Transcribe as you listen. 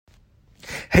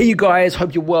Hey, you guys,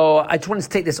 hope you're well. I just wanted to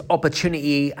take this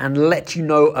opportunity and let you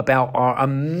know about our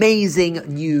amazing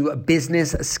new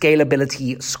business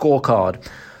scalability scorecard.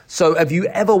 So have you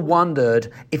ever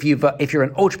wondered if you're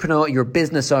an entrepreneur, you're a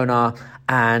business owner,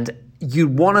 and you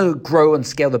want to grow and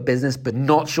scale the business, but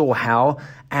not sure how,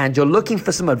 and you're looking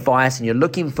for some advice and you're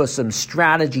looking for some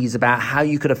strategies about how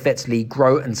you could effectively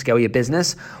grow and scale your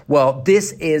business? Well,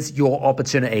 this is your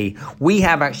opportunity. We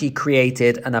have actually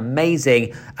created an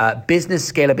amazing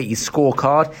business scalability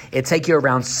scorecard. It'll take you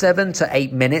around 7 to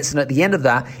 8 minutes. And at the end of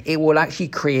that, it will actually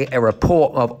create a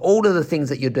report of all of the things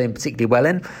that you're doing particularly well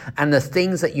in and the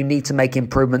things that you need to make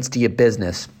improvements to your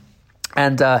business.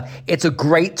 And it's a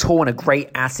great tool and a great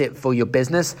asset for your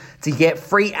business. To get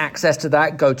free access to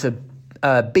that, go to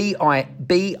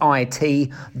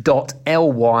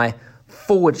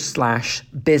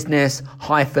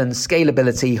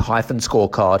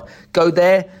bit.ly/business-scalability-scorecard. Go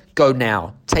there, go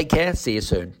now. Take care, see you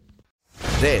soon.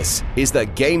 This is the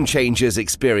Game Changers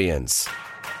Experience.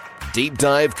 Deep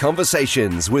dive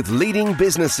conversations with leading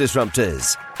business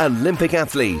disruptors, Olympic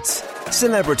athletes,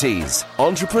 celebrities,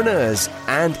 entrepreneurs,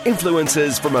 and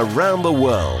influencers from around the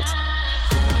world.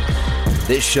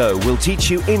 This show will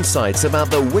teach you insights about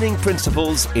the winning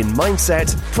principles in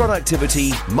mindset,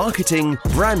 productivity, marketing,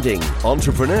 branding,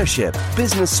 entrepreneurship,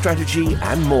 business strategy,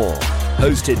 and more.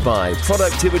 Hosted by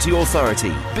Productivity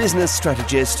Authority, business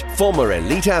strategist, former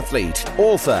elite athlete,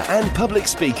 author, and public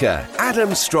speaker,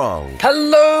 Adam Strong.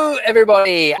 Hello,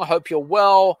 everybody. I hope you're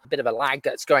well. A bit of a lag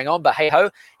that's going on, but hey ho,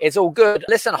 it's all good.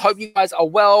 Listen, I hope you guys are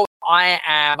well. I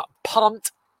am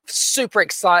pumped, super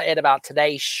excited about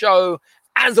today's show,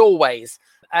 as always.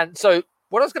 And so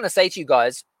what I was going to say to you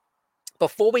guys,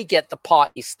 before we get the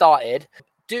party started,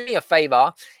 do me a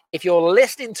favor. If you're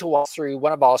listening to us through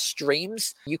one of our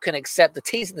streams, you can accept the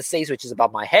T's and the C's, which is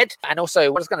above my head. And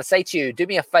also, what I was going to say to you, do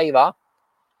me a favor.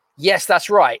 Yes, that's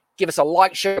right. Give us a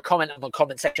like, share, a comment in the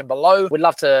comment section below. We'd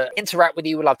love to interact with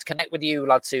you. We'd love to connect with you. We'd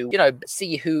love to,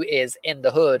 see who is in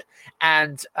the hood.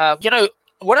 And,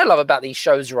 what I love about these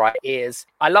shows, right, is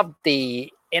I love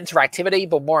the interactivity,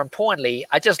 but more importantly,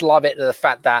 I just love it, the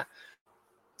fact that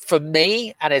for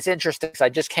me, and it's interesting because I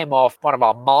just came off one of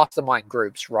our mastermind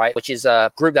groups, right, which is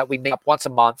a group that we meet up once a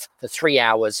month for 3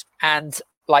 hours. And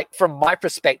like, from my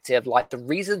perspective, like, the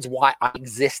reasons why I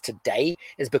exist today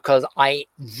is because I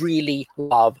really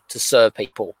love to serve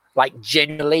people. Like,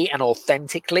 genuinely and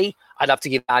authentically, I love to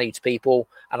give value to people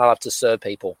and I love to serve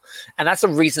people. And that's the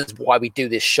reasons why we do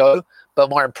this show. But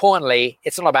more importantly,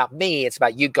 it's not about me. It's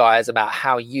about you guys, about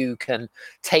how you can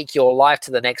take your life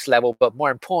to the next level. But more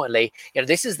importantly,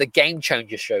 this is the Game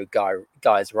Changer show,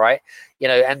 guys, right?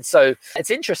 And so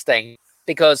it's interesting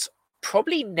because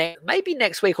probably maybe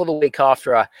next week or the week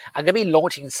after, I'm going to be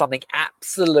launching something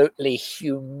absolutely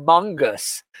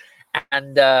humongous.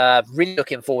 And really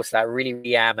looking forward to that. Really,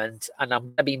 really am. And I'm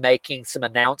going to be making some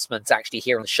announcements actually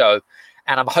here on the show.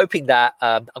 And I'm hoping that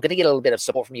I'm going to get a little bit of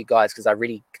support from you guys because I'm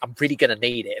really going to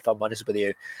need it, if I'm honest with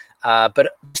you.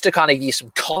 But just to kind of give you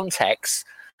some context,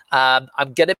 I'm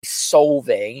going to be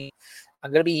solving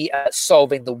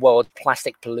the world's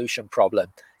plastic pollution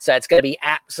problem. So it's going to be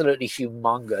absolutely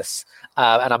humongous.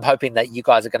 And I'm hoping that you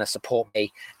guys are going to support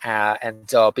me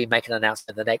and I'll be making an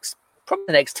announcement in probably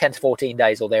the next 10 to 14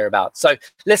 days or thereabouts. So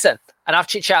listen, enough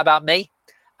chit chat about me.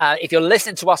 If you're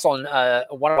listening to us on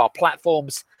one of our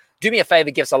platforms, do me a favor,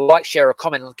 give us a like, share, or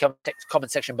comment in the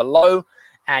comment section below.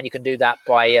 And you can do that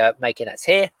by making us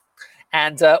here.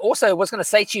 And also, I was going to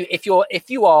say to you, if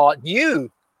you are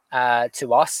new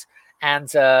to us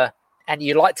and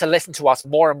you like to listen to us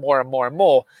more and more and more and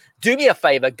more, do me a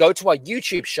favor, go to our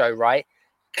YouTube show, right?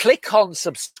 Click on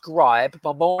subscribe,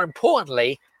 but more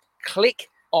importantly, click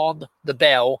on the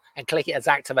bell and click it as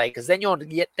activate, because then you'll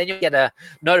get a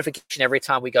notification every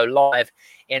time we go live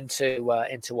into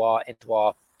our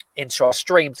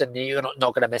streams, and you're not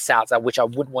going to miss out, which I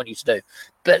wouldn't want you to do.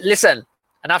 But listen,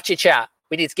 enough chit chat.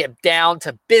 We need to get down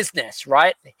to business,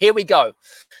 right? Here we go.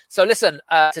 So listen,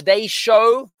 today's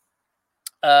show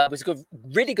was a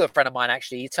really good friend of mine,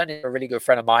 actually. He turned into a really good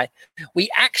friend of mine. We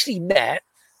actually met,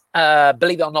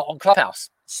 believe it or not, on Clubhouse.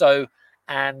 So,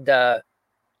 and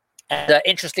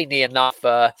interestingly enough,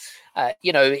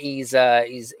 he's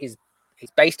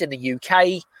based in the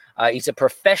UK. He's a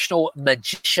professional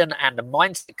magician and a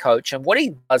mindset coach. And what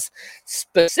he does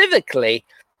specifically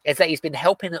is that he's been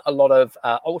helping a lot of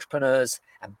entrepreneurs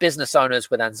and business owners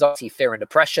with anxiety, fear, and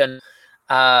depression.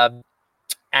 We're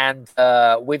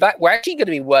actually going to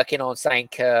be working on saying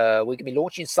we're going to be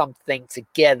launching something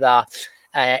together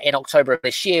in October of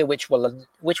this year, which we'll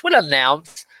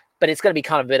announce. But it's going to be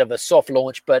kind of a bit of a soft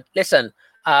launch. But listen,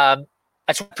 I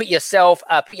I just want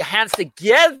to put your hands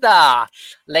together,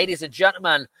 ladies and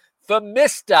gentlemen, for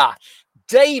Mr.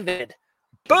 David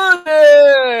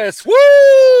Burgess.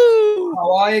 Woo!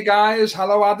 How are you guys?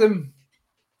 Hello, Adam.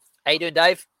 How you doing,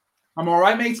 Dave? I'm all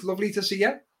right, mate. Lovely to see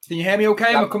you. Can you hear me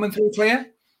okay? Am I coming through clear?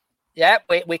 Yeah,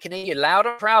 we can hear you loud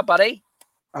and proud, buddy.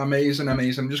 Amazing.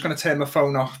 I'm just going to turn my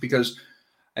phone off because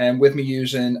with me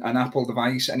using an Apple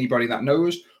device, anybody that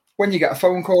knows, when you get a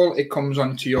phone call, it comes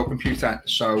onto your computer.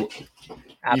 So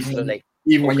absolutely,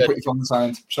 even when you put your phone on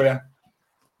silent. So yeah.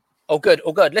 All good.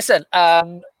 Listen,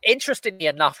 interestingly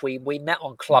enough, we met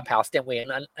on Clubhouse, didn't we?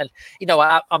 And you know,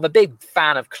 I'm a big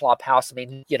fan of Clubhouse. I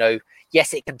mean, you know,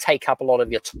 yes, it can take up a lot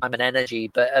of your time and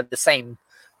energy, but at the same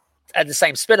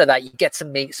spirit of that, you get to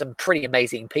meet some pretty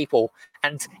amazing people.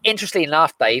 And interestingly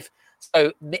enough, Dave,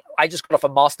 so I just got off a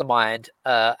mastermind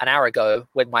an hour ago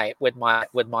with my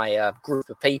group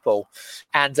of people,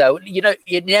 and you know,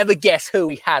 you'd never guess who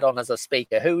we had on as a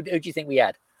speaker. Who do you think we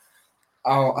had?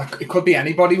 Oh, it could be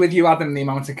anybody with you, Adam. The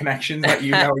amount of connections that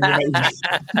you know.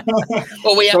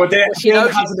 Well, she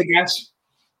knows a guess.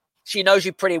 She knows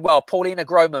you pretty well. Paulina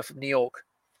Groman from New York.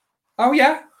 Oh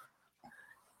yeah.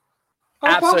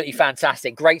 Absolutely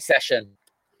fantastic. Great session.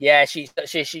 Yeah, she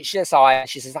says hi and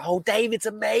she says, "Oh, David's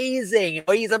amazing.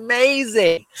 Oh, he's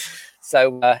amazing."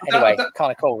 So anyway,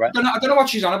 kind of cool, right? I don't know what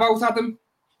she's on about, Adam.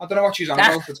 I don't know what she's on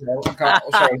about at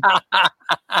all. Sorry.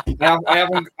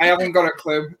 I haven't got a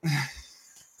clue.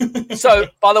 So,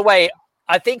 by the way,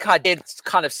 I think I did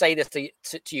kind of say this to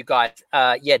you guys.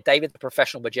 Yeah, David's a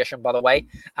professional magician, by the way.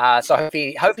 So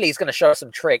hopefully he's going to show us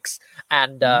some tricks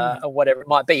and whatever it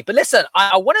might be. But listen,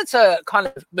 I wanted to kind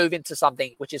of move into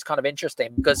something which is kind of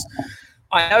interesting because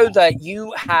I know that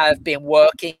you have been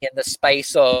working in the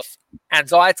space of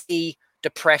anxiety,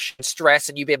 depression, stress,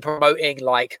 and you've been promoting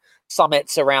like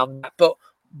summits around that. But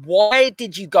why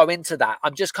did you go into that?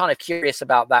 I'm just kind of curious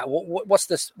about that. What's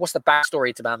the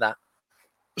backstory about that?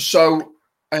 So,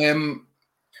 I'll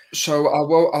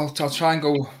try and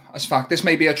go as far. This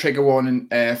may be a trigger warning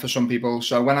for some people.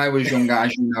 So when I was younger,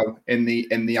 as you know, in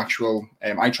the actual,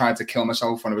 I tried to kill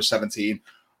myself when I was 17.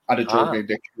 I had a drug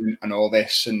addiction and all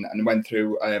this, and went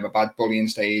through a bad bullying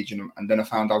stage, and then I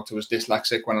found out I was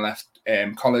dyslexic when I left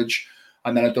college,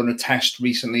 and then I've done a test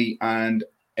recently and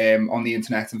on the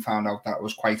internet and found out that I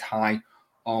was quite high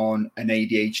on an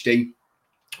ADHD.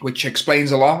 Which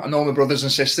explains a lot. And all my brothers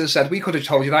and sisters said, we could have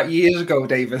told you that years ago,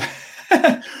 David.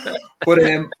 but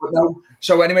no.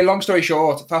 So anyway, long story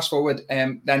short, fast forward,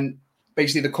 then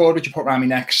basically the cord which you put around my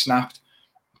neck snapped.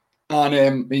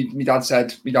 And my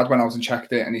dad went out and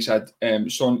checked it, and he said,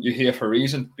 son, you're here for a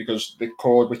reason, because the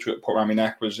cord which we put around my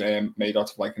neck was made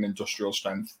out of like an industrial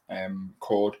strength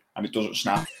cord, and it doesn't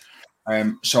snap.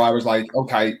 So I was like,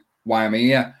 okay, why am I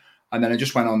here? And then I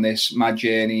just went on this mad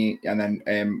journey, and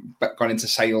then got into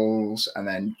sales, and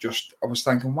then I was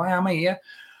thinking, why am I here?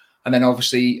 And then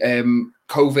obviously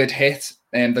COVID hit,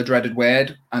 the dreaded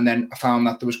word, and then I found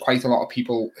that there was quite a lot of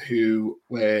people who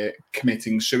were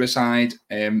committing suicide,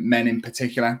 men in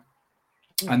particular.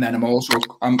 And then I'm also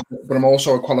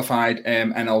a qualified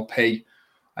NLP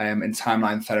in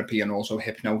timeline therapy and also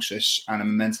hypnosis, and I'm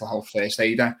a mental health first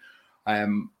aider.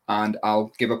 And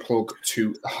I'll give a plug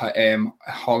to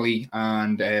Holly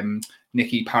and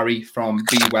Nikki Parry from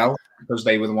Be Well, because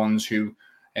they were the ones who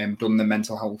done the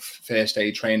mental health first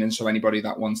aid training. So anybody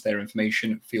that wants their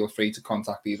information, feel free to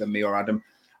contact either me or Adam.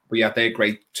 But yeah, they're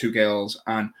great, two girls.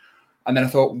 And then I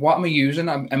thought, what am I using?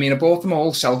 I mean, I bought them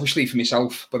all selfishly for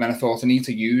myself, but then I thought I need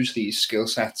to use these skill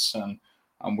sets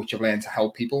and which I've learned to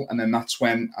help people. And then that's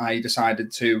when I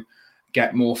decided to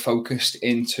get more focused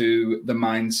into the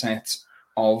mindset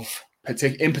of,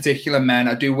 in particular, men.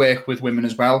 I do work with women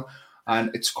as well.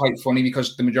 And it's quite funny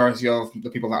because the majority of the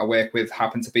people that I work with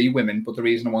happen to be women. But the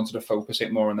reason I wanted to focus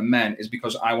it more on the men is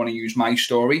because I want to use my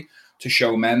story to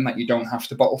show men that you don't have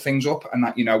to bottle things up, and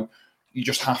that, you know, you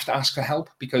just have to ask for help,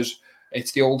 because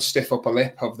it's the old stiff upper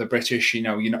lip of the British. You're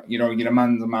a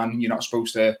man's a man. You're not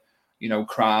supposed to,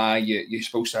 cry. You're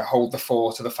supposed to hold the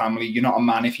fort to the family. You're not a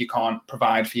man if you can't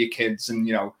provide for your kids,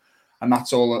 and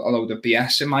that's all a load of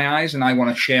BS in my eyes. And I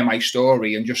want to share my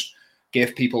story and just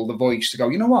give people the voice to go,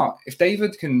 you know what, if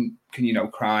David can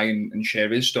cry and share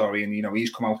his story, and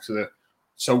he's come out to the,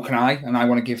 so can I. And I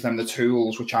want to give them the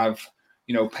tools which I've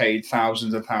paid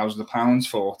thousands and thousands of pounds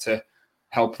for, to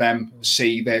help them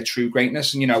see their true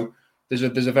greatness. And there's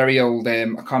a very old I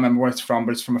can't remember where it's from,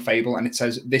 but it's from a fable, and it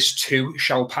says, this too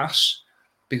shall pass,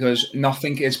 because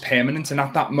nothing is permanent. And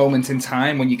at that moment in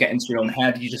time, when you get into your own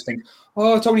head, you just think,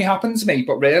 oh, it's only happened to me.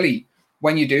 But really,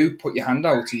 when you do put your hand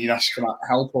out and you ask for that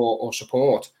help or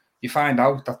support, you find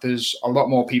out that there's a lot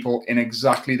more people in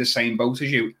exactly the same boat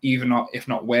as you, even not, if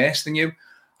not worse than you.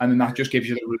 And then that just gives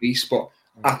you the release. But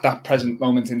at that present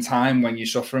moment in time, when you're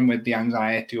suffering with the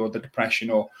anxiety or the depression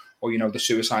or the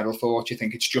suicidal thoughts, you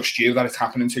think it's just you that it's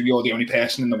happening to. You're the only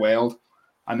person in the world.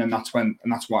 And then that's why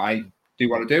I do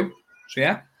what I do. So,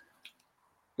 yeah.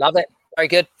 Love it. Very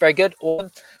good. Very good.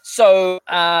 Awesome. So,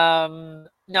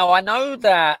 now I know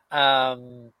that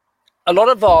a lot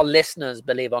of our listeners,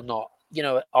 believe it or not,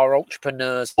 are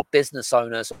entrepreneurs or business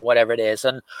owners or whatever it is.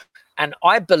 And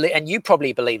I believe, and you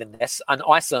probably believe in this, and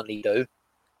I certainly do,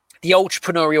 the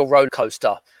entrepreneurial roller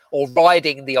coaster, or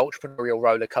riding the entrepreneurial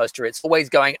roller coaster. It's always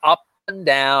going up and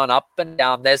down, up and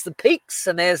down. There's the peaks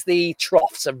and there's the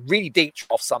troughs, and really deep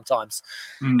troughs sometimes.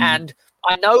 And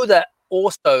I know that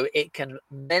also it can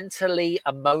mentally,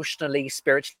 emotionally,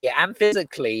 spiritually, and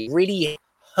physically really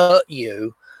hurt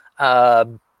you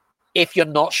if you're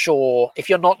not sure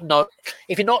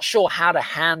how to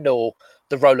handle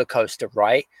the roller coaster,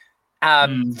 right?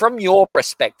 From your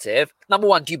perspective, number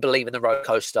one, do you believe in the roller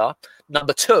coaster?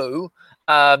 Number two,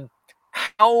 how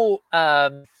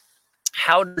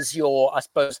does your, I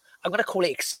suppose, I'm going to call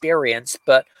it experience,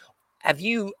 but have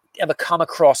you ever come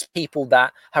across people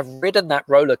that have ridden that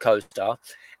roller coaster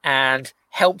and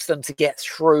helped them to get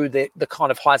through the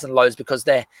kind of highs and lows because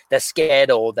they're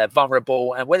scared or they're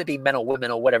vulnerable, and whether it be men or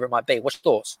women or whatever it might be? What's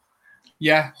your thoughts?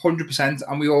 Yeah, 100%.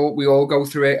 And we all go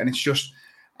through it, and it's just,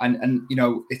 and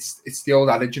it's the old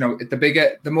adage,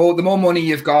 the more money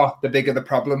you've got, the bigger the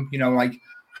problem. Like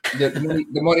the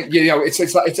money,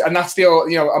 it's like, and that's the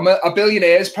old, a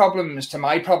billionaire's problems to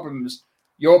my problems.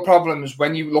 Your problems,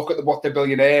 when you look at what the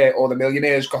billionaire or the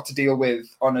millionaire's got to deal with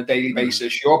on a daily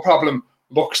basis, your problem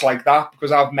looks like that,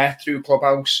 because I've met through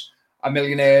Clubhouse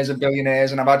millionaires and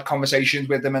billionaires, and I've had conversations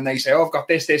with them, and they say, "Oh, I've got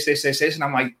this," and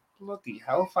I'm like, bloody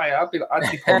hellfire! I'd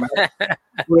become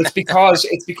well, it's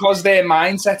because their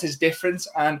mindset is different,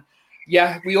 and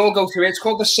yeah, we all go through it. It's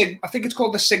called I think it's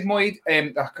called the sigmoid.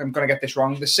 I'm gonna get this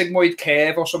wrong. The sigmoid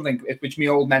curve or something, which my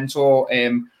old mentor,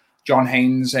 John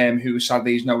Haynes, who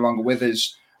sadly is no longer with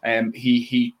us,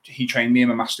 he trained me.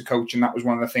 I'm a master coach, and that was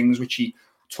one of the things which he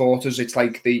taught us. It's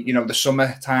like the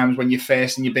summer times when you're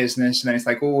first in your business, and then it's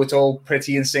like, oh, it's all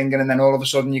pretty and singing, and then all of a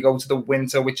sudden you go to the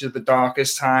winter, which is the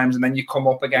darkest times, and then you come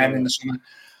up again in the summer,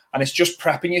 and it's just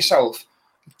prepping yourself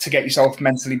to get yourself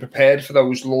mentally prepared for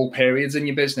those lull periods in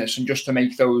your business, and just to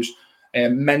make those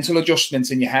mental adjustments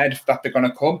in your head that they're going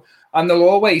to come, and they'll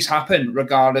always happen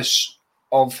regardless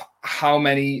of how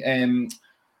many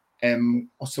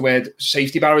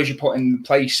safety barriers you put in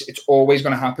place. It's always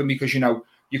going to happen, because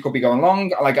you could be going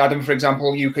along, like Adam, for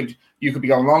example, you could be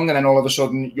going along, and then all of a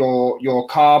sudden your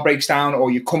car breaks down, or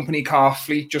your company car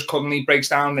fleet just suddenly breaks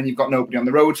down, and you've got nobody on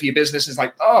the road for your business. It's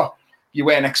like, oh, you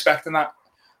weren't expecting that.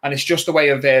 And it's just a way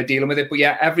of dealing with it. But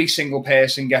yeah, every single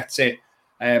person gets it.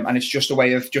 And it's just a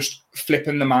way of just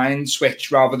flipping the mind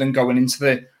switch rather than going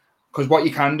into because what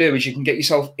you can do is you can get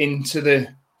yourself into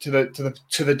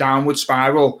the downward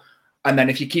spiral. And then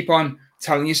if you keep on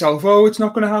telling yourself, oh, it's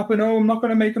not going to happen, oh, I'm not going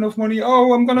to make enough money,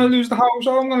 oh, I'm going to lose the house,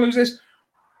 oh, I'm going to lose this.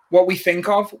 What we think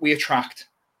of, we attract.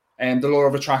 The law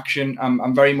of attraction,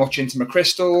 I'm very much into my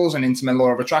crystals and into my law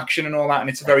of attraction and all that, and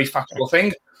it's a very factual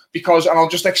thing, because, and I'll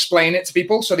just explain it to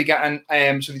people so they get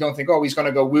so they don't think, oh, he's going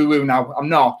to go woo-woo now. I'm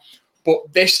not.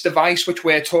 But this device which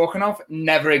we're talking of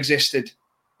never existed.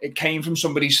 It came from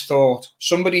somebody's thought.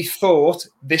 Somebody thought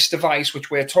this device which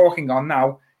we're talking on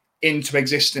now into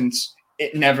existence.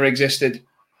 It never existed.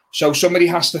 So somebody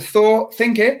has to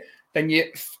think it, then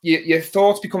your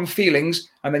thoughts become feelings,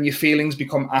 and then your feelings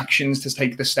become actions to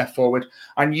take the step forward.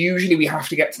 And usually we have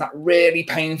to get to that really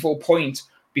painful point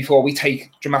before we take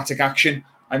dramatic action.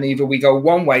 And either we go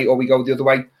one way or we go the other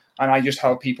way. And I just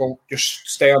help people just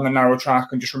stay on the narrow track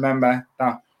and just remember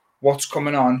that what's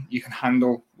coming on, you can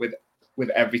handle with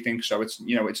everything. So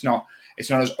it's not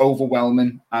as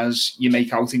overwhelming as you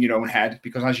make out in your own head,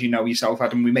 because as you know yourself,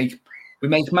 Adam, we make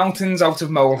mountains out of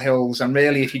molehills. And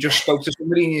really, if you just spoke to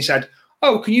somebody and you said,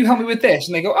 oh, can you help me with this?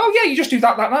 And they go, oh yeah, you just do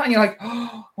that. And you're like,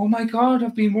 oh my God,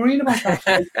 I've been worrying about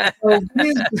that.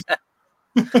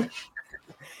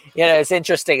 It's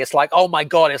interesting. It's like, oh my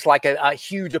God, it's like a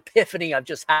huge epiphany I've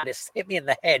just had. It's hit me in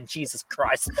the head. Jesus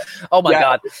Christ. Oh my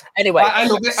God. Anyway. I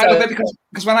love it. I love it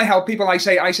because when I help people, I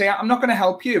say, I'm not going to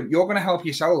help you. You're going to help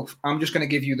yourself. I'm just going to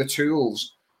give you the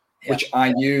tools which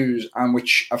I use and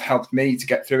which have helped me to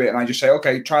get through it. And I just say,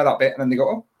 okay, try that bit. And then they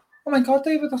go, oh my God,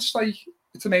 David, that's like,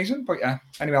 it's amazing. But yeah,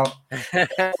 anyway,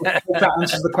 that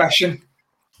answers the question.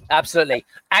 Absolutely.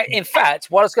 In fact,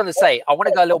 what I was going to say, I want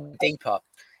to go a little bit deeper.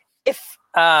 If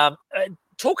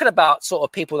talking about sort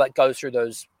of people that go through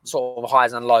those sort of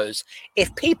highs and lows,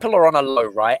 if people are on a low,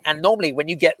 right? And normally when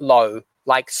you get low,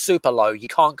 like super low, you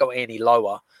can't go any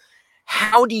lower.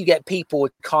 How do you get people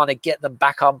to kind of get them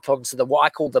back up onto the, what I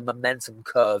call the momentum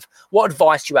curve? What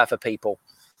advice do you have for people?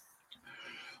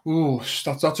 Oh,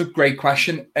 that's a great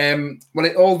question. Well,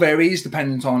 it all varies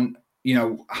depending on,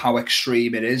 how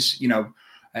extreme it is.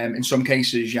 In some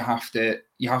cases you have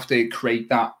to create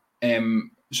that.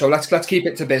 So let's keep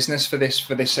it to business for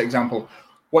this example.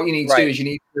 What you need to do is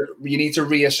you need to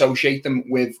reassociate them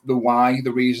with the why,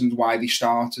 the reasons why they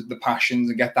started, the passions,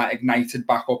 and get that ignited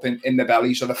back up in the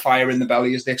belly. So the fire in the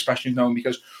belly, as the expression is known,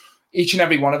 because each and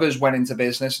every one of us went into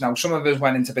business. Now, some of us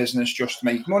went into business just to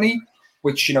make money,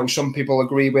 which, some people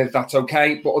agree with, that's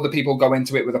okay. But other people go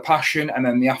into it with a passion, and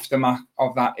then the aftermath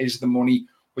of that is the money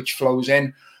which flows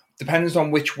in. Depends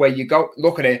on which way you go.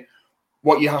 Look at it.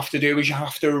 What you have to do is you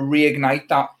have to reignite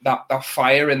that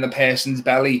fire in the person's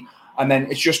belly. And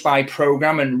then it's just by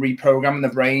reprogramming the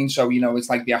brain. So, it's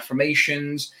like the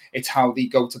affirmations, it's how they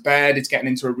go to bed, it's getting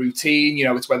into a routine,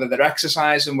 it's whether they're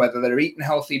exercising, whether they're eating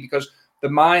healthy, because the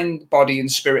mind, body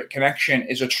and spirit connection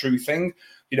is a true thing.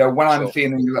 When I'm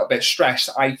feeling a little bit stressed,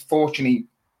 I fortunately,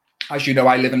 as you know,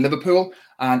 I live in Liverpool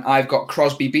and I've got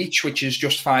Crosby Beach, which is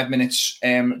just 5 minutes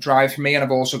drive for me. And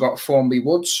I've also got Formby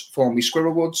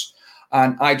Squirrel Woods.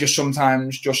 And I just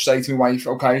sometimes just say to my wife,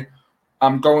 okay,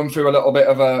 I'm going through a little bit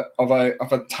of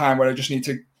a time where I just need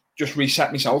to just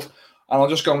reset myself, and I'll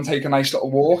just go and take a nice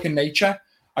little walk in nature.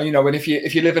 And and if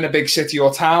you live in a big city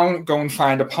or town, go and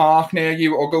find a park near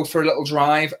you, or go for a little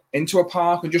drive into a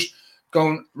park and just go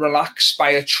and relax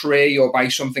by a tree or by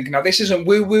something. Now, this isn't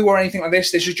woo-woo or anything like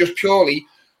this. This is just purely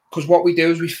because what we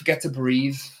do is we forget to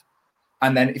breathe.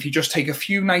 And then if you just take a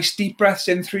few nice deep breaths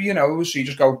in through your nose, so you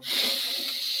just go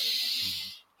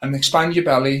and expand your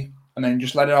belly, and then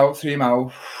just let it out through your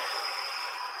mouth.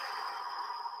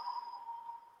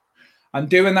 And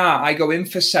doing that, I go in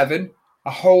for 7,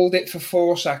 I hold it for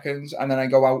 4 seconds, and then I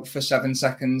go out for 7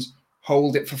 seconds,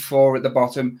 hold it for 4 at the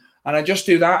bottom. And I just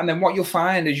do that. And then what you'll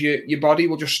find is your body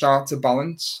will just start to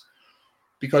balance.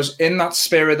 Because in that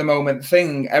spirit of the moment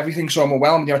thing, everything's so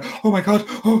overwhelmed. You're like, oh my God.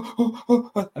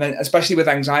 And then especially with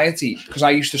anxiety, because I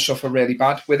used to suffer really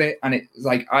bad with it. And it's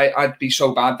like, I'd be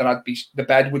so bad that the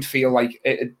bed would feel like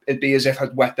it'd be as if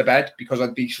I'd wet the bed, because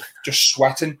I'd be just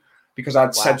sweating because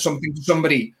I'd said something to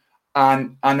somebody.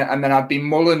 And then I'd be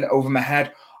mulling over my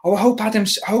head. Oh, I hope Adam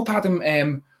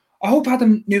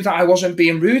knew that I wasn't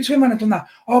being rude to him when I'd done that.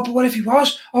 Oh, but what if he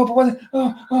was? Oh, but what?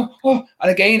 Oh.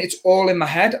 And again, it's all in my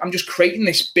head. I'm just creating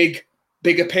this bigger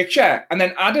picture. And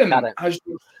then Adam has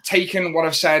taken what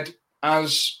I've said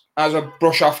as a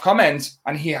brush off comment,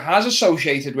 and he has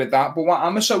associated with that. But what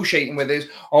I'm associating with is,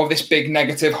 this big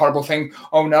negative, horrible thing.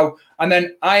 Oh no. And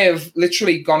then I have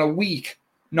literally gone a week,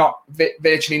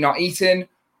 virtually not eating,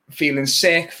 feeling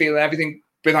sick, feeling everything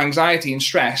with anxiety and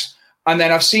stress. And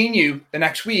then I've seen you the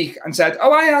next week and said,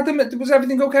 oh, I Adam, was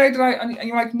everything okay? Did I? And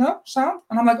you're like, no, Sam.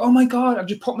 And I'm like, oh my God, I've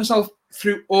just put myself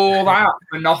through all that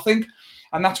for nothing.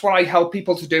 And that's what I help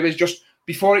people to do, is just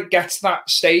before it gets to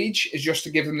that stage, is just to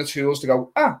give them the tools to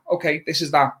go, okay, this is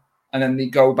that. And then they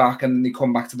go back and they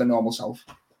come back to the normal self.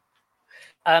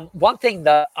 One thing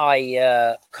that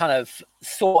I kind of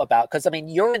thought about, because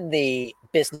you're in the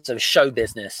business of show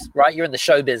business, right? You're in the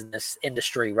show business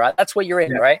industry, right? That's what you're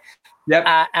in, right? Yep.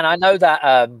 And I know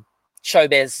that show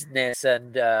business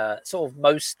and sort of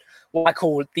most what I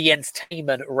call the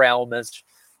entertainment realm has,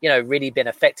 really been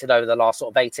affected over the last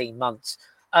sort of 18 months.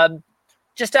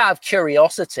 Just out of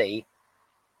curiosity,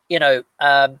 how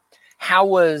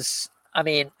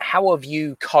have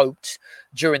you coped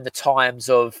during the times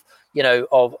of,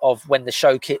 of when the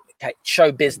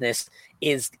show business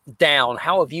is down?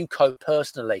 How have you coped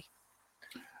personally?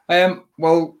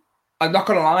 Well, I'm not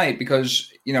going to lie,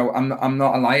 because I'm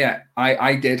not a liar.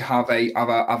 I did have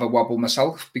a wobble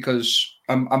myself, because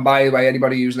and by the way,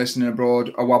 anybody who's listening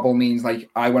abroad, a wobble means like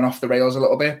I went off the rails a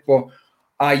little bit, but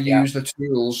I use the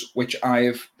tools which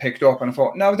I've picked up, and I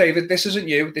thought, no, David, this isn't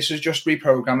you. This is just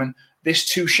reprogramming. This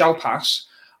too shall pass.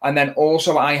 And then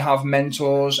also I have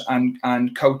mentors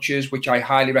and coaches, which I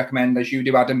highly recommend, as you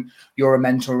do, Adam. You're a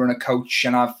mentor and a coach,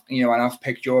 and I've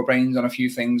picked your brains on a few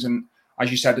things. And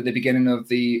as you said at the beginning of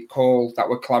the call, that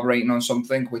we're collaborating on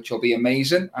something which will be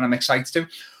amazing, and I'm excited to.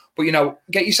 But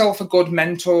get yourself a good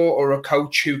mentor or a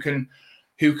coach who can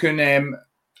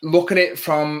look at it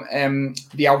from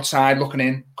the outside looking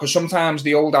in, because sometimes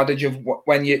the old adage of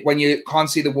when you can't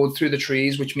see the wood through the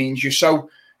trees, which means you're so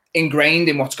ingrained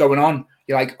in what's going on,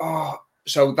 you're like, oh.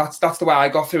 So that's the way I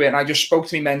got through it. And I just spoke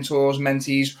to my mentors,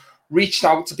 mentees, reached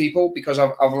out to people because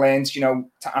I've learned, you know,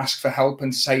 to ask for help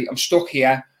and to say, I'm stuck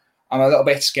here. I'm a little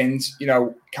bit skint, you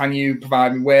know, can you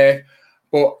provide me work?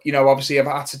 But, you know, obviously I've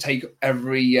had to take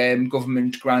every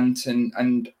government grant and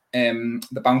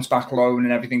the bounce back loan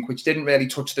and everything, which didn't really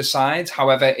touch the sides.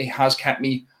 However, it has kept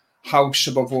me house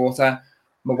above water.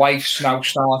 My wife's now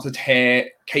started her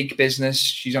cake business.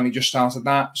 She's only just started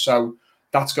that. So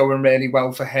that's going really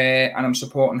well for her, and I'm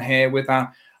supporting her with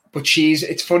that. But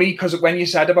it's funny because when you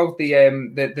said about the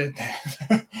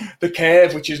the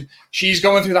curve, which is she's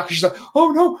going through that because she's like,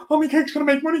 oh no, my cake's gonna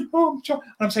make money. And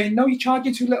I'm saying, no, you're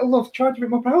charging too little, love. Charge a bit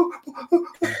more.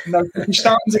 No, she's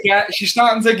starting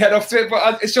to get up to it.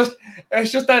 But it's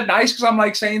just that nice because I'm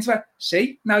like saying to her,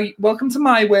 see, now welcome to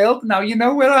my world. Now you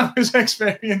know what I was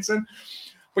experiencing.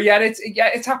 But yeah,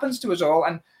 it happens to us all,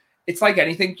 and it's like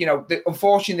anything, you know.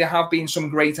 Unfortunately, there have been some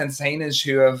great entertainers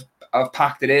who have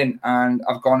packed it in and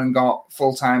I've gone and got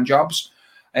full-time jobs.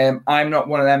 I'm not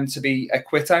one of them to be a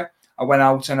quitter. I went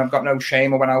out and I've got no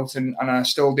shame. I went out and I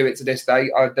still do it to this day.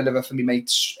 I deliver for my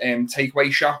mate's takeaway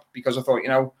shop because I thought, you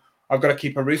know, I've got to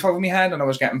keep a roof over my head, and I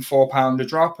was getting £4 a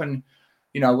drop. And,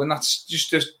 you know, and that's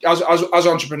just as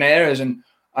entrepreneurs and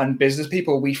business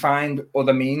people, we find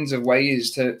other means of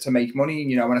ways to make money.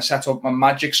 You know, when I set up my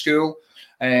magic school,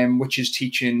 which is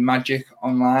teaching magic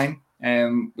online,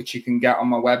 which you can get on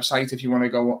my website if you want to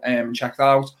go check that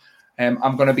out.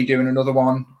 I'm going to be doing another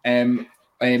one,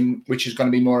 which is going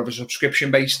to be more of a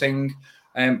subscription-based thing.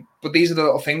 But these are the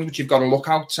little things which you've got to look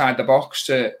outside the box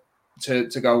to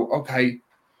go, okay,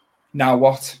 now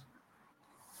what?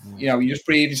 You know, you just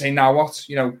breathe and say, now what?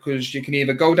 You know, because you can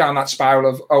either go down that spiral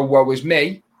of, oh, woe is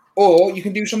me, or you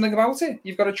can do something about it.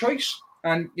 You've got a choice.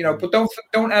 And, you know, but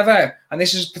don't ever, and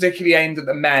this is particularly aimed at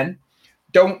the men,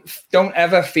 don't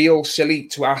ever feel silly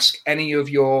to ask any of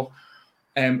your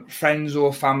friends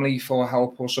or family for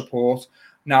help or support.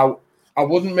 Now, I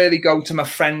wouldn't really go to my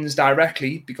friends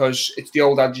directly because it's the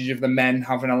old adage of the men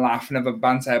having a laugh and have a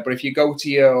banter. But if you go to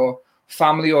your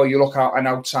family or you look at an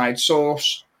outside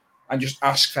source and just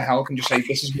ask for help and just say,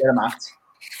 this is where I'm at,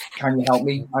 can you help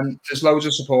me? And there's loads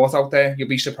of support out there. You'll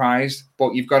be surprised,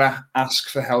 but you've got to ask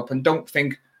for help, and don't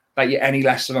think that you're any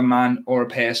less of a man or a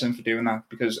person for doing that,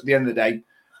 because at the end of the day,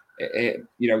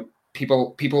 you know,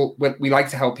 people, we like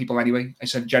to help people anyway.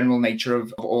 It's a general nature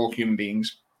of all human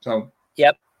beings. So,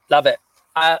 yep, love it.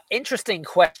 Interesting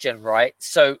question, right?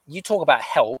 So you talk about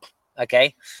help,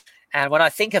 okay? And when I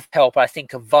think of help, I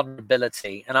think of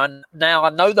vulnerability. And I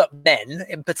know that men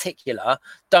in particular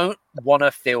don't want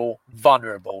to feel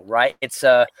vulnerable, right?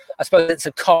 I suppose it's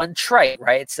a common trait,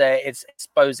 right? I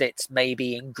suppose it's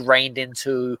maybe ingrained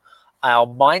into our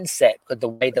mindset, the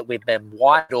way that we've been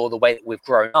wired or the way that we've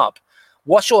grown up.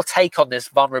 What's your take on this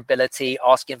vulnerability,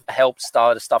 asking for help,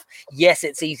 style of stuff? Yes,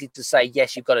 it's easy to say,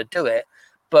 yes, you've got to do it.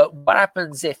 But what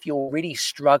happens if you're really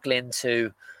struggling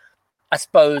to, I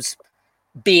suppose,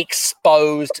 be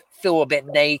exposed, feel a bit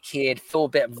naked, feel a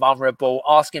bit vulnerable,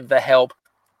 asking for help?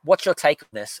 What's your take on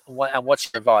this, and what's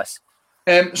your advice?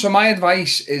 So my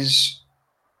advice is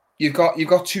you've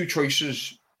got two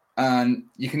choices, and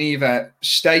you can either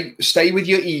stay with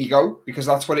your ego, because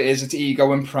that's what it is. It's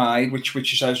ego and pride,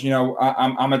 which says, you know,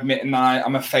 I'm admitting that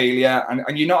I'm a failure,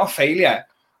 and you're not a failure,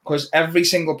 because every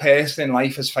single person in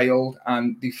life has failed,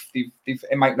 and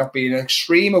it might not be an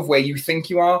extreme of where you think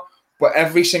you are. But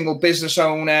every single business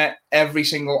owner, every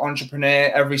single entrepreneur,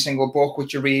 every single book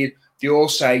which you read, they all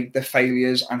say the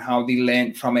failures and how they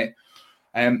learned from it.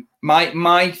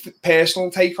 My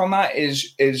personal take on that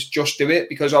is just do it,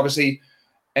 because obviously,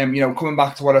 you know, coming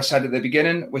back to what I said at the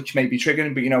beginning, which may be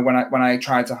triggering, but you know, when I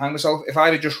tried to hang myself, if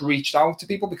I had just reached out to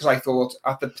people, because I thought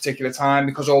at the particular time,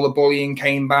 because all the bullying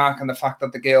came back and the fact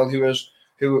that the girl who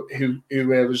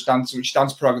was dancing, she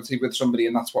danced prerogative with somebody,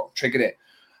 and that's what triggered it.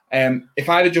 If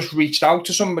I'd have just reached out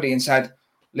to somebody and said,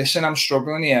 listen, I'm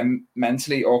struggling here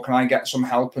mentally, or can I get some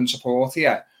help and support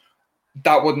here?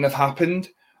 That wouldn't have happened.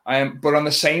 But on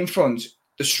the same front,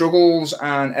 the struggles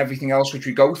and everything else which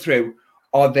we go through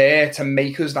are there to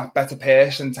make us that better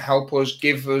person, to help us,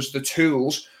 give us the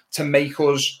tools to make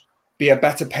us be a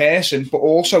better person, but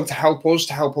also to help us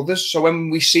to help others. So when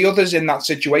we see others in that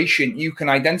situation, you can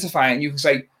identify it and you can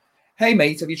say, hey,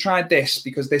 mate, have you tried this?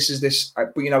 Because this is this.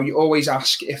 But, you know, you always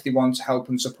ask if they want help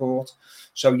and support.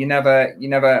 So you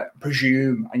never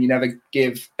presume, and you never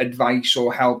give advice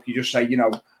or help. You just say, you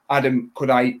know, Adam,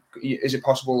 is it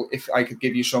possible if I could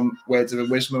give you some words of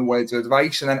wisdom and words of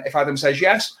advice? And then if Adam says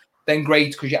yes, then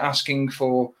great, because you're asking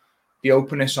for the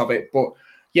openness of it. But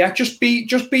yeah, just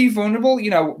be vulnerable,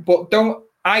 you know, but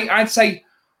I'd say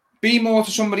be more to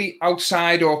somebody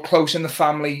outside or close in the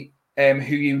family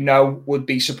who you know would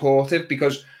be supportive,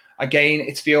 because again,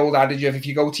 it's the old adage of if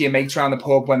you go to your mates around the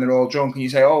pub when they're all drunk and you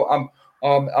say, "Oh,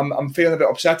 I'm feeling a bit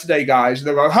upset today, guys," and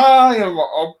they're like, "Ha, you know,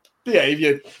 oh, behave,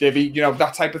 you divvy," you know,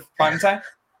 that type of banter,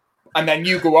 and then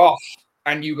you go off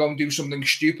and you go and do something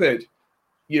stupid,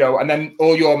 you know, and then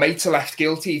all your mates are left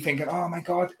guilty, thinking, "Oh my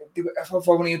God, if I've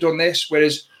only done this,"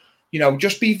 whereas, you know,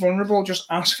 just be vulnerable, just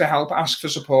ask for help, ask for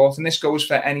support. And this goes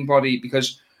for anybody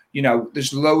because, you know,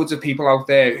 there's loads of people out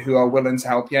there who are willing to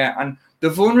help you. And the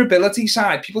vulnerability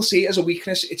side, people see it as a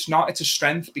weakness. It's not, it's a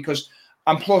strength because,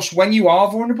 and plus when you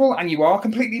are vulnerable and you are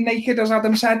completely naked, as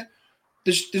Adam said,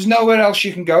 there's nowhere else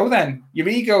you can go then. Your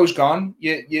ego's gone,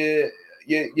 your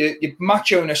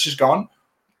macho-ness is gone.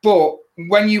 But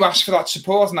when you ask for that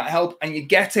support and that help and you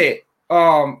get it,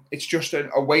 it's just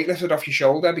a weight lifted off your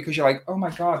shoulder because you're like, oh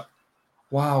my God,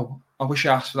 wow, I wish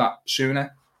I asked for that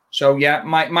sooner. So yeah,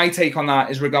 my take on that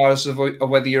is regardless of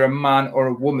whether you're a man or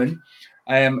a woman,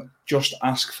 just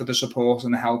ask for the support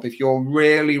and the help. If you're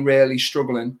really, really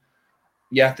struggling,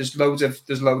 yeah, there's loads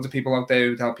of people out there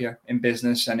who'd help you in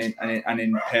business and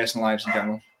in personal lives in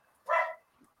general.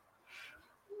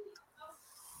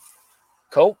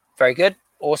 Cool, very good,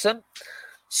 awesome.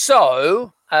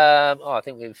 So, I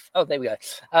think there we go.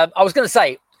 I was going to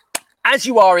say, as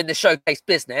you are in the showcase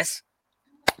business,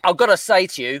 I've got to say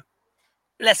to you,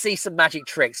 let's see some magic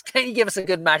tricks. Can you give us a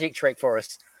good magic trick for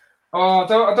us? Oh, I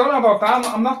don't know about that.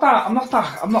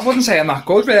 I wouldn't say I'm that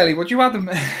good, really. Would you, Adam?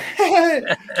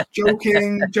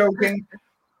 Joking.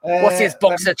 What's his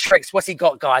box of tricks? What's he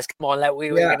got, guys? Come on,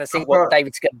 we're going to see what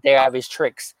David's going to do out of his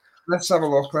tricks. Let's have a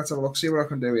look. See what I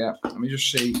can do. Yeah, let me just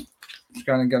see. Just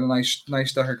going to get a nice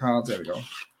deck of cards. There we go.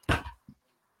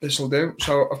 This will do.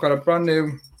 So I've got a brand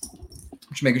new.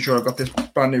 Just making sure I've got this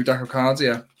brand new deck of cards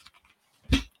here.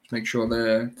 Just make sure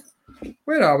they're.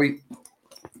 Where are we?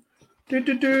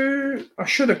 I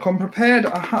should have come prepared.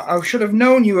 I should have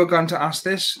known you were going to ask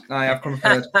this. I have come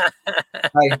prepared.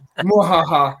 Hey,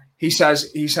 mohaha. He says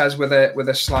with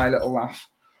a sly little laugh.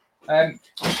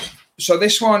 So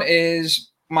this one is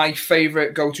my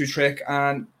favorite go-to trick,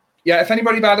 and yeah, if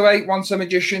anybody, by the way, wants a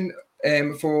magician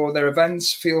for their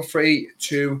events, feel free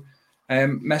to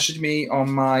message me on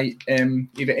my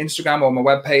either Instagram or my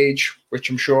webpage, which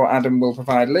I'm sure Adam will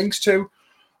provide links to.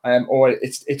 Or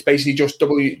it's basically just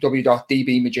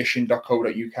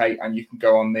www.dbmagician.co.uk, and you can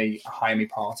go on the Hire Me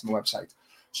part on the website.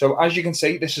 So as you can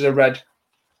see, this is a red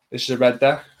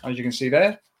deck, as you can see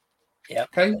there. Yeah.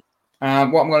 Okay.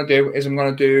 What I'm going to do is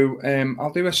I'll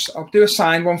do a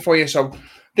signed one for you. So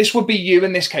this would be you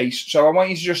in this case. So I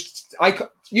want you to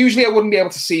usually I wouldn't be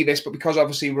able to see this, but because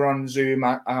obviously we're on Zoom,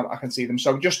 I can see them.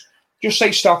 So just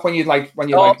say stop when you'd like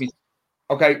me.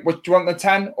 Okay. What do you want, the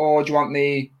 10 or do you want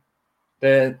the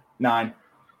 9?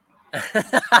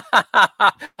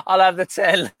 I'll have the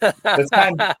 10. The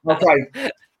 10. Okay.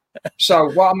 So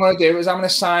what I'm going to do is I'm going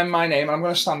to sign my name, and I'm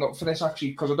going to stand up for this actually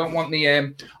because I don't want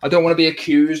to be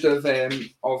accused of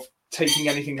taking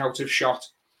anything out of shot.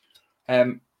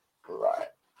 Right.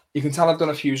 You can tell I've done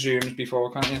a few Zooms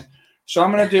before, can't you? So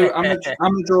I'm going to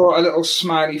draw a little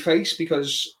smiley face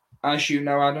because, as you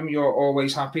know, Adam, you're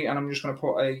always happy, and I'm just going to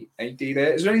put a D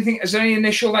there. Is there any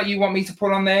initial that you want me to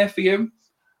put on there for you?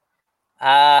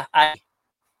 Or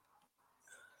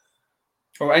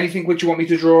anything which you want me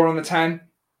to draw on the 10?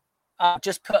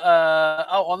 Just put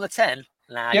on the 10.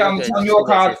 Nah, yeah, on your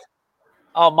card.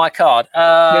 Oh, my card.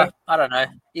 I don't know.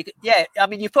 I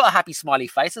mean, you put a happy smiley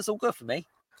face. That's all good for me.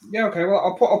 Yeah, okay. Well,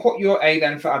 I'll put your A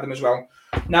then for Adam as well.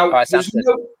 Now,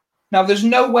 there's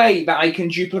no way that I can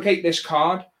duplicate this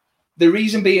card. The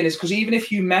reason being is because even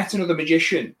if you met another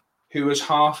magician who was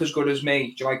half as good as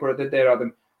me, do you like what I did there,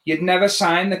 Adam? You'd never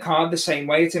sign the card the same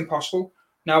way. It's impossible.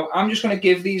 Now, I'm just going to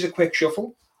give these a quick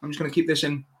shuffle. I'm just going to keep this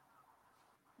in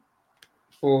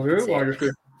for you. I'm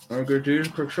going to do a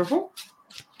quick shuffle.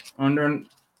 And then,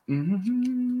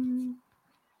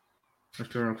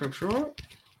 let's do a quick shuffle.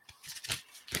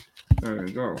 There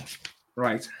we go.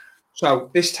 Right.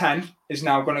 So this 10 is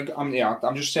now going to, I'm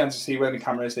just trying to see where the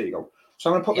camera is. There you go. So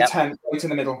I'm going to put the 10 right in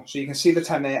the middle. So you can see the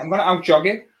 10 there. I'm going to out jog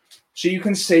it. So you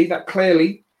can see that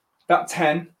clearly that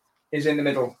 10 is in the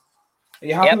middle. Are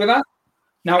you happy with that?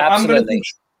 Now I'm going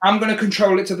to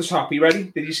control it to the top. Are you ready?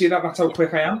 Did you see that? That's how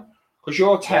quick I am. Because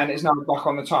your 10 is now back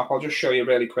on the top. I'll just show you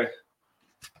really quick.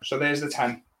 So there's the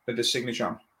 10 with the signature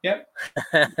on. Yep.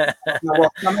 Now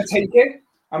what? I'm going to take it.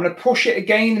 I'm going to push it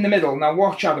again in the middle. Now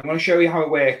watch, Adam. I'm going to show you how it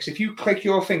works. If you click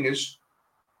your fingers,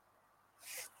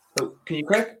 so can you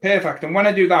click? Perfect. And when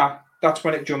I do that, that's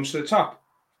when it jumps to the top.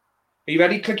 Are you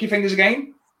ready? Click your fingers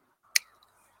again.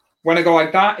 When I go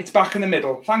like that, it's back in the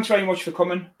middle. Thanks very much for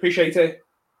coming. Appreciate it.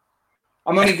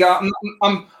 I'm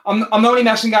only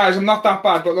messing, guys. I'm not that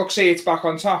bad, but look, see, it's back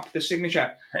on top, the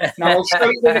signature. Now I'll show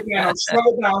you it again. I'll slow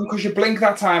it down because you blink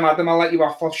that time, Adam. I'll let you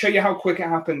off. I'll show you how quick it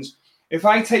happens. If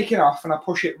I take it off and I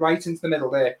push it right into the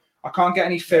middle there, I can't get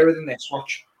any fairer than this.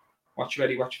 Watch,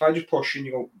 ready. Watch. If I just push and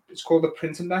you go, it's called the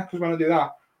printing deck, because when I do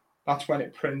that, that's when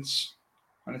it prints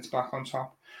and it's back on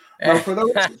top. Now, for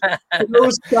those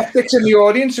skeptics in the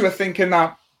audience who are thinking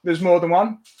that there's more than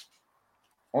one,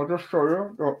 I'll just show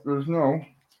you that there's no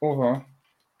other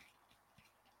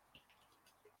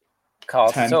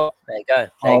card. So there you go.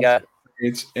 There you go.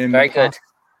 It's in very good.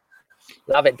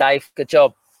 Love it, Dave. Good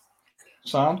job.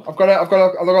 Sound.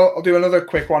 I'll do another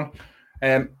quick one.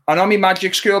 I'm on my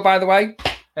magic school, by the way.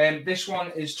 This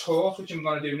one is taught, which I'm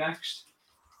going to do next.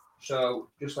 So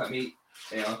just let me.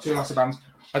 Two elastic bands.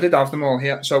 I did have them all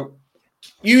here. So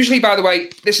usually, by the way,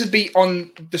 this would be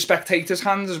on the spectators'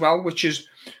 hands as well, which is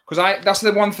because that's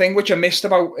the one thing which I missed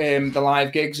about the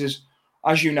live gigs is,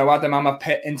 as you know, Adam, I'm a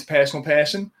interpersonal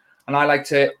person, and I like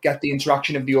to get the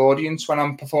interaction of the audience when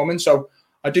I'm performing. So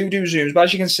I do zooms, but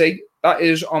as you can see, that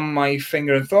is on my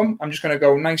finger and thumb. I'm just going to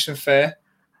go nice and fair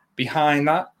behind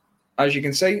that, as you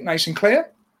can see, nice and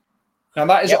clear. Now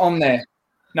that is on there.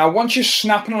 Now, once you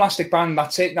snap an elastic band,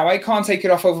 that's it. Now, I can't take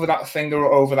it off over that finger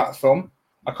or over that thumb.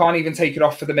 I can't even take it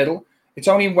off for the middle. It's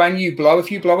only when you blow. If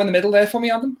you blow in the middle there for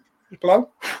me, Adam, just blow.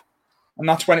 And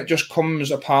that's when it just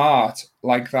comes apart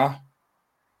like that.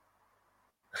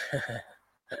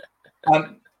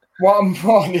 And what I'm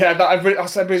on, I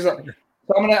said, so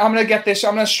I'm gonna get this.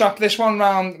 I'm gonna strap this one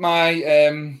around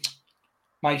my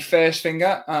my first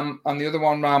finger and the other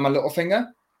one around my little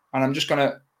finger, and I'm just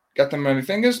gonna get them around my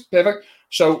fingers. Perfect.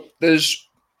 So there's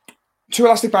 2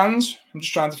 elastic bands. I'm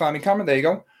just trying to find my camera. There you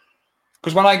go.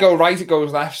 Because when I go right, it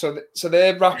goes left. So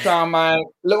they're wrapped around my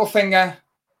little finger,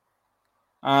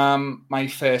 my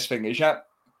first fingers. Yeah.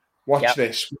 Watch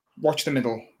this. Watch the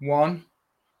middle. 1,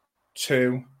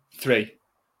 2, 3.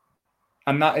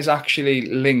 And that is actually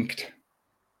linked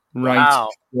right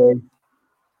through.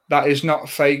 That is not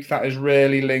fake. That is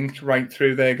really linked right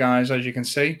through there, guys, as you can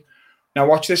see. Now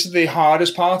watch this. The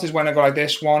hardest part is when I go like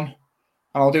this, 1, and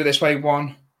I'll do it this way,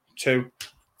 1, 2,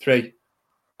 3.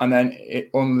 And then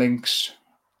it unlinks,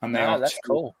 and they are that's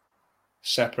cool.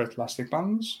 Separate elastic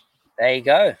bands. There you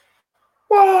go.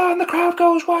 Whoa, and the crowd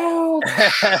goes wild.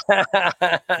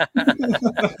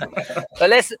 But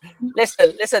listen. This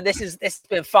has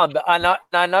been fun. But I know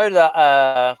that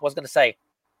I was going to say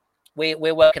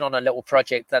we're working on a little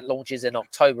project that launches in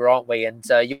October, aren't we? And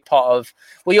you're part of.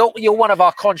 Well, you're one of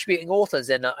our contributing authors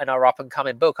in our up and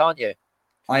coming book, aren't you?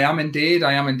 I am indeed,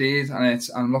 and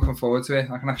I'm looking forward to it.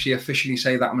 I can actually officially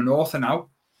say that I'm an author now,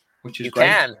 which is great.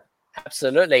 You can,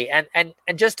 absolutely. And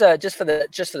just for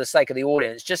the sake of the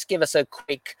audience, just give us a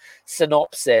quick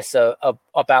synopsis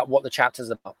about what the chapter's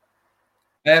about.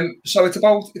 So it's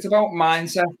about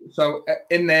mindset. So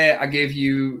in there, I give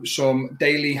you some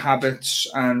daily habits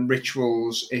and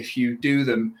rituals. If you do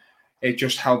them, it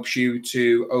just helps you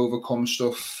to overcome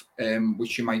stuff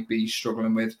which you might be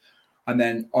struggling with. And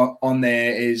then on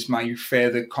there is my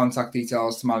further contact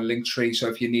details to my link tree. So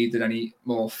if you needed any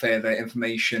more further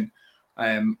information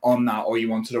on that, or you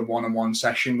wanted a one-on-one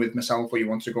session with myself, or you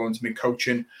want to go into my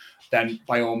coaching, then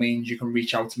by all means, you can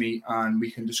reach out to me and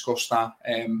we can discuss that.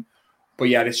 But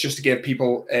yeah, it's just to give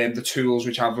people the tools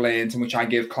which I've learned and which I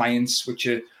give clients, which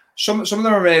are some of them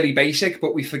are really basic,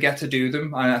 but we forget to do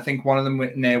them. And I think one of them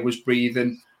in there was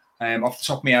breathing. Off the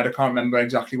top of my head, I can't remember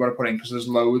exactly what I put in because there's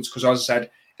loads. Because as I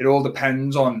said, it all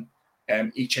depends on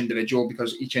each individual,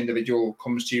 because each individual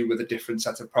comes to you with a different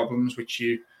set of problems, which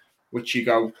you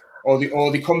go, or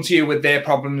they come to you with their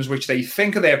problems, which they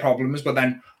think are their problems, but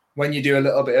then when you do a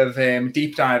little bit of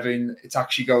deep diving, it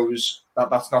actually goes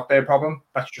that's not their problem.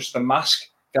 That's just the mask.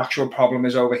 The actual problem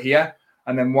is over here.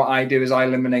 And then what I do is I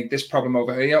eliminate this problem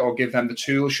over here, or give them the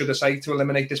tools, should I say, to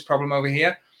eliminate this problem over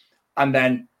here. And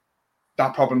then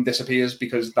that problem disappears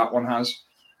because that one has.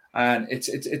 And it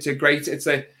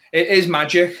is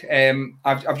magic.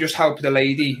 I've just helped a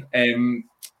lady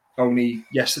only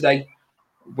yesterday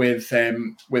with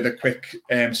a quick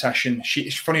session.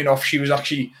 Funny enough,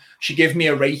 she gave me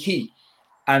a Reiki,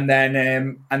 and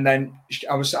then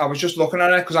I was just looking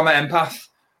at her because I'm an empath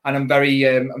and I'm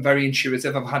very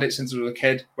intuitive. I've had it since I was a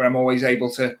kid, where I'm always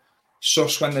able to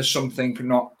suss when there's something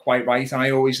not quite right, and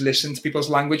I always listen to people's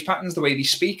language patterns, the way they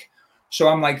speak. So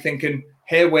I'm like thinking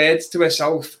her words to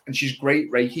herself, and she's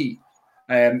great Reiki.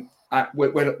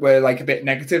 We're like a bit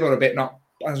negative or a bit not.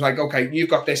 I was like, okay, you've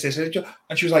got this,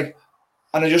 and she was like,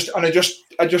 and I just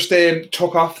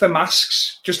took off the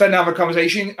masks, just then have a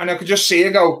conversation, and I could just see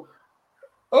her go,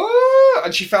 oh,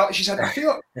 and she said, I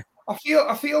I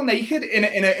feel naked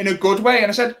in a good way. And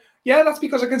I said, yeah, that's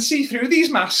because I can see through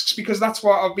these masks, because that's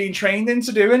what I've been trained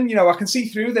into doing. You know, I can see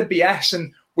through the BS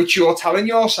and which you're telling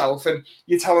yourself and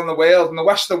you're telling the world, and the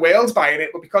rest of the world's buying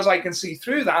it. But because I can see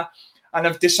through that, and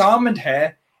I've disarmed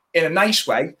her in a nice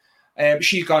way,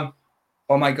 she's gone,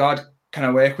 oh my God, can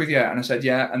I work with you? And I said,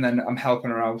 yeah. And then I'm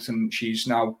helping her out, and she's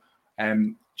now,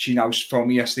 she now phoned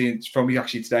me yesterday, phoned me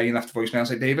actually today, and left a voicemail. I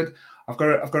said, David, I've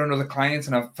got another client,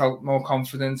 and I've felt more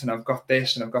confident, and I've got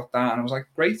this, and I've got that. And I was like,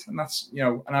 great. And that's, you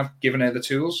know, and I've given her the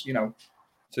tools, you know,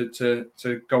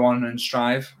 to go on and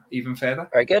strive even further.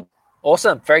 Very good.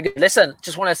 Awesome. Very good. Listen,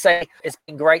 just want to say it's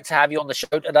been great to have you on the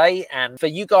show today. And for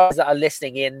you guys that are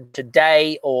listening in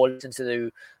today or listen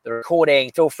to the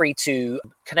recording, feel free to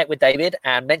connect with David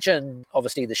and mention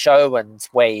obviously the show and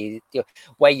where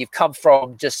you've come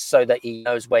from, just so that he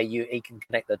knows where he can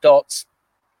connect the dots.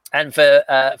 And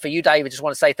for you, David, just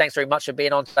want to say thanks very much for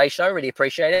being on today's show. Really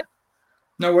appreciate it.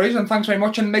 No worries, and thanks very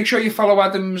much. And make sure you follow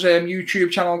Adam's YouTube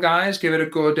channel, guys. Give it a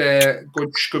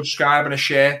good subscribe and a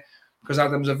share, because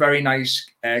Adam's a very nice,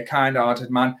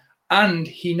 kind-hearted man, and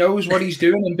he knows what he's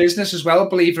doing in business as well.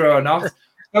 Believe it or not,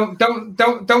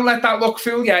 don't let that look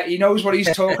fool you. He knows what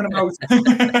he's talking about.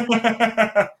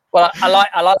 Well,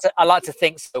 I like to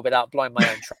think so without blowing my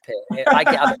own trumpet. I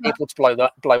get other people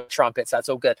to blow trumpets. That's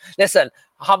all good. Listen,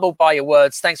 humbled by your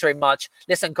words. Thanks very much.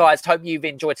 Listen, guys, hope you've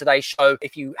enjoyed today's show.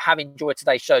 If you have enjoyed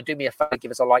today's show, do me a favor,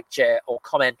 give us a like, share, or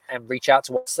comment, and reach out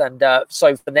to us. And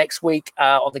so for next week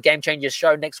on the Game Changers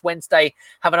show, next Wednesday,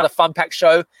 have another fun packed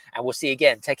show, and we'll see you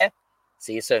again. Take care.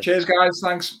 See you soon. Cheers, guys.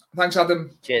 Thanks,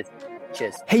 Adam. Cheers.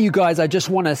 Hey, you guys, I just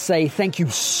want to say thank you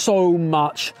so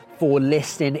much for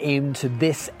listening in to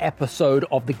this episode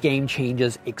of the Game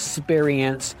Changers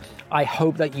Experience. I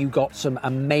hope that you got some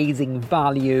amazing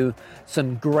value,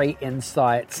 some great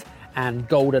insights, and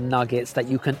golden nuggets that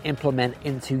you can implement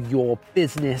into your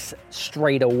business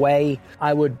straight away.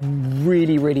 I would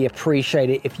really, really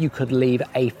appreciate it if you could leave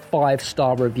a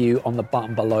 5-star review on the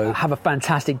button below. Have a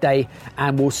fantastic day,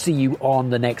 and we'll see you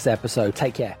on the next episode.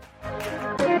 Take care.